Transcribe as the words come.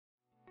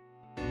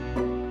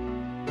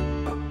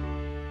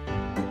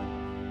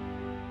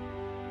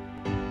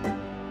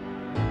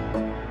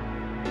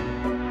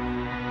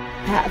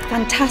A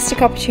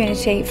fantastic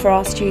opportunity for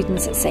our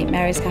students at St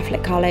Mary's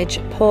Catholic College.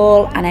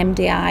 Paul and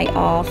MDI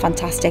are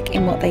fantastic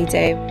in what they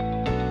do.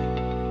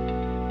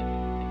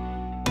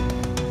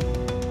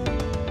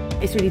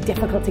 It's really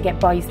difficult to get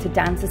boys to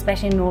dance,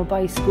 especially in an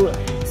all-boys school.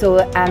 So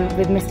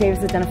with Miss Davis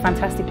has done a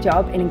fantastic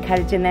job in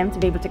encouraging them to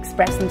be able to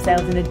express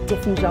themselves in a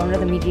different genre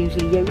than we'd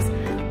usually use.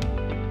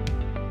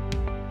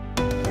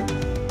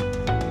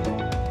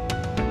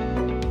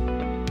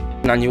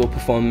 An annual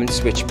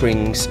performance which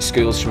brings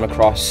schools from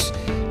across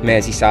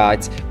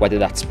Merseyside, whether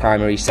that's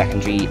primary,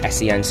 secondary,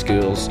 SEN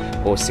schools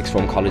or sixth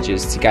form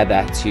colleges,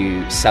 together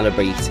to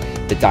celebrate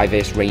the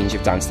diverse range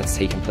of dance that's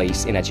taking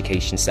place in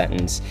education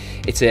settings.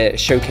 It's a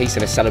showcase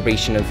and a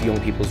celebration of young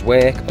people's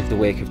work, of the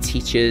work of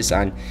teachers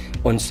and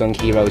unsung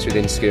heroes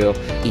within school.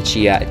 Each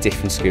year a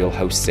different school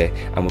hosts it,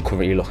 and we're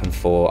currently looking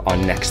for our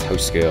next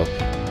host school.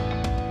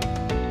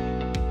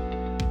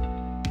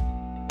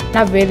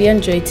 I've really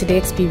enjoyed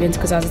today's experience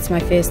because as it's my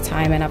first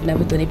time and I've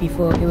never done it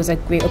before, it was a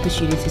great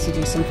opportunity to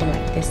do something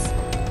like this.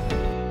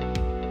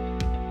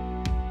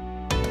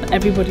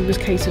 Everybody was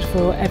catered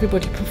for,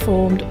 everybody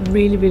performed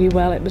really, really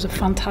well. It was a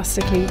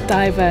fantastically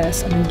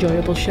diverse and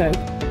enjoyable show.